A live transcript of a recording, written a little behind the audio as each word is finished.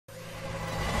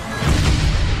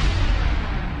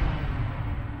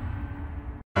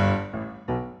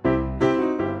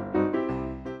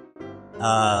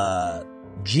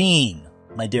Jean,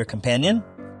 my dear companion,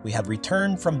 we have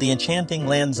returned from the enchanting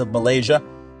lands of Malaysia,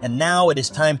 and now it is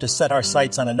time to set our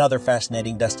sights on another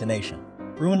fascinating destination,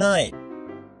 Brunei.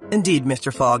 Indeed,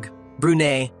 Mr. Fogg.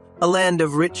 Brunei, a land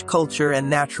of rich culture and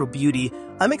natural beauty.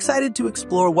 I'm excited to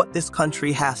explore what this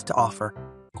country has to offer.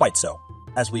 Quite so.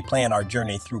 As we plan our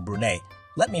journey through Brunei,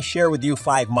 let me share with you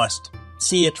 5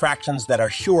 must-see attractions that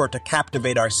are sure to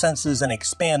captivate our senses and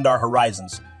expand our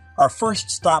horizons. Our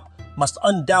first stop must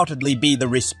undoubtedly be the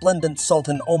resplendent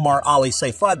Sultan Omar Ali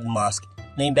Saifud Mosque,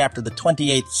 named after the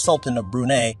 28th Sultan of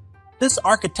Brunei. This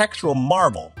architectural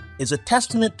marvel is a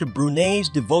testament to Brunei's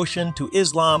devotion to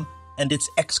Islam and its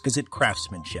exquisite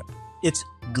craftsmanship. Its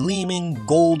gleaming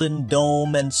golden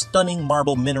dome and stunning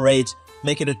marble minarets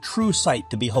make it a true sight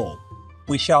to behold.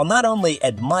 We shall not only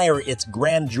admire its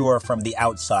grandeur from the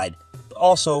outside, but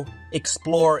also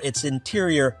explore its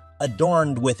interior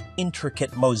adorned with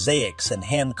intricate mosaics and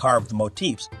hand-carved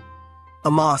motifs. A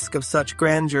mosque of such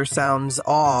grandeur sounds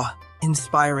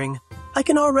awe-inspiring. I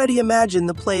can already imagine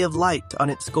the play of light on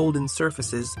its golden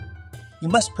surfaces. You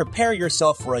must prepare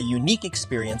yourself for a unique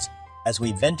experience as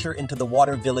we venture into the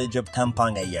water village of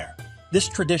Kampong Ayer. This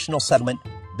traditional settlement,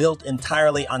 built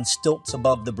entirely on stilts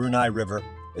above the Brunei River,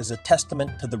 is a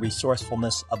testament to the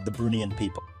resourcefulness of the Bruneian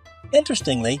people.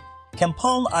 Interestingly,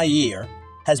 Kampong Ayer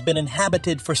has been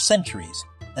inhabited for centuries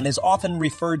and is often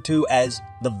referred to as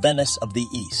the Venice of the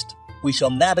East. We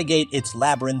shall navigate its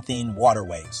labyrinthine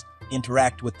waterways,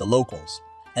 interact with the locals,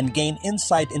 and gain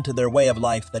insight into their way of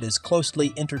life that is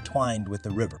closely intertwined with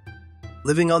the river.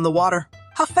 Living on the water.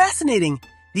 How fascinating!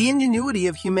 The ingenuity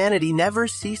of humanity never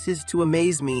ceases to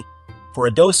amaze me. For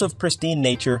a dose of pristine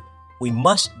nature, we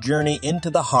must journey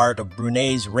into the heart of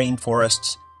Brunei's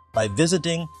rainforests by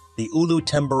visiting the Ulu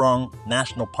Temburong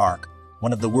National Park,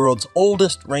 one of the world's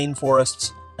oldest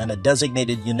rainforests and a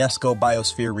designated UNESCO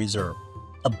Biosphere Reserve.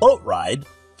 A boat ride,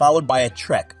 followed by a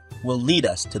trek, will lead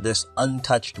us to this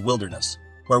untouched wilderness,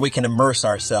 where we can immerse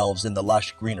ourselves in the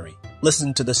lush greenery,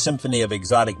 listen to the symphony of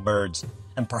exotic birds,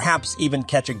 and perhaps even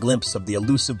catch a glimpse of the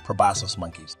elusive proboscis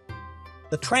monkeys.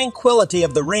 The tranquility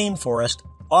of the rainforest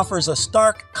offers a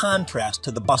stark contrast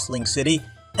to the bustling city,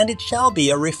 and it shall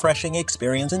be a refreshing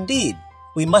experience indeed.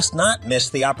 We must not miss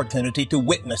the opportunity to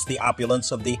witness the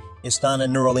opulence of the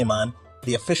Istana Nurul Iman,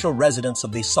 the official residence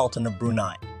of the Sultan of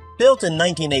Brunei. Built in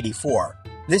 1984,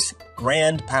 this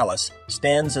grand palace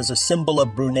stands as a symbol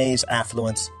of Brunei's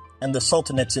affluence and the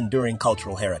Sultanate's enduring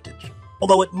cultural heritage.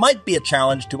 Although it might be a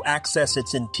challenge to access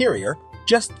its interior,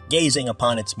 just gazing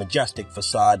upon its majestic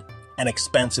facade and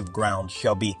expansive grounds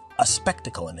shall be a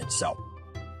spectacle in itself.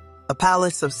 A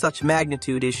palace of such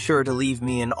magnitude is sure to leave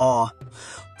me in awe.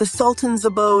 The Sultan's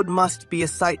abode must be a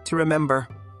sight to remember.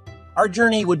 Our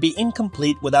journey would be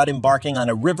incomplete without embarking on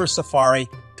a river safari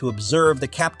to observe the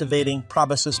captivating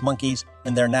proboscis monkeys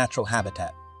in their natural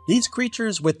habitat. These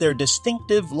creatures, with their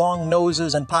distinctive long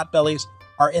noses and potbellies,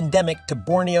 are endemic to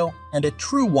Borneo and a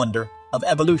true wonder of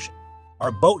evolution.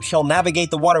 Our boat shall navigate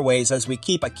the waterways as we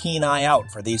keep a keen eye out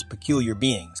for these peculiar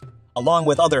beings, along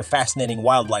with other fascinating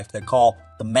wildlife that call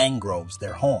the mangroves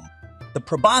their home. The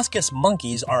proboscis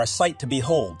monkeys are a sight to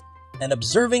behold, and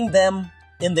observing them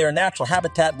in their natural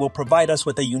habitat will provide us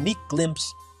with a unique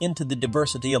glimpse into the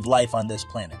diversity of life on this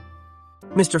planet.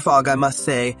 Mr. Fogg, I must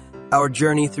say, our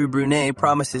journey through Brunei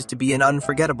promises to be an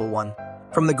unforgettable one.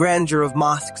 From the grandeur of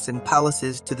mosques and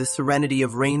palaces to the serenity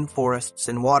of rainforests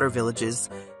and water villages,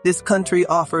 this country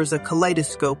offers a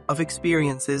kaleidoscope of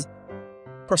experiences.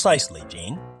 Precisely,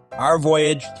 Jean. Our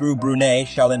voyage through Brunei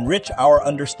shall enrich our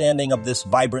understanding of this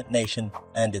vibrant nation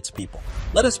and its people.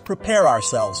 Let us prepare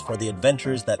ourselves for the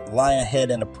adventures that lie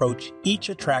ahead and approach each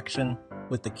attraction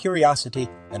with the curiosity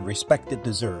and respect it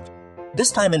deserves.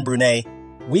 This time in Brunei,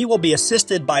 we will be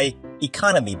assisted by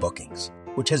Economy Bookings,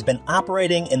 which has been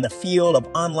operating in the field of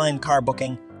online car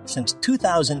booking since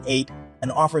 2008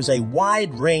 and offers a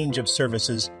wide range of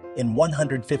services in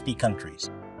 150 countries.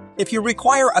 If you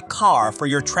require a car for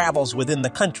your travels within the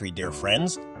country, dear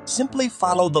friends, simply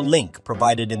follow the link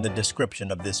provided in the description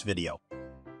of this video.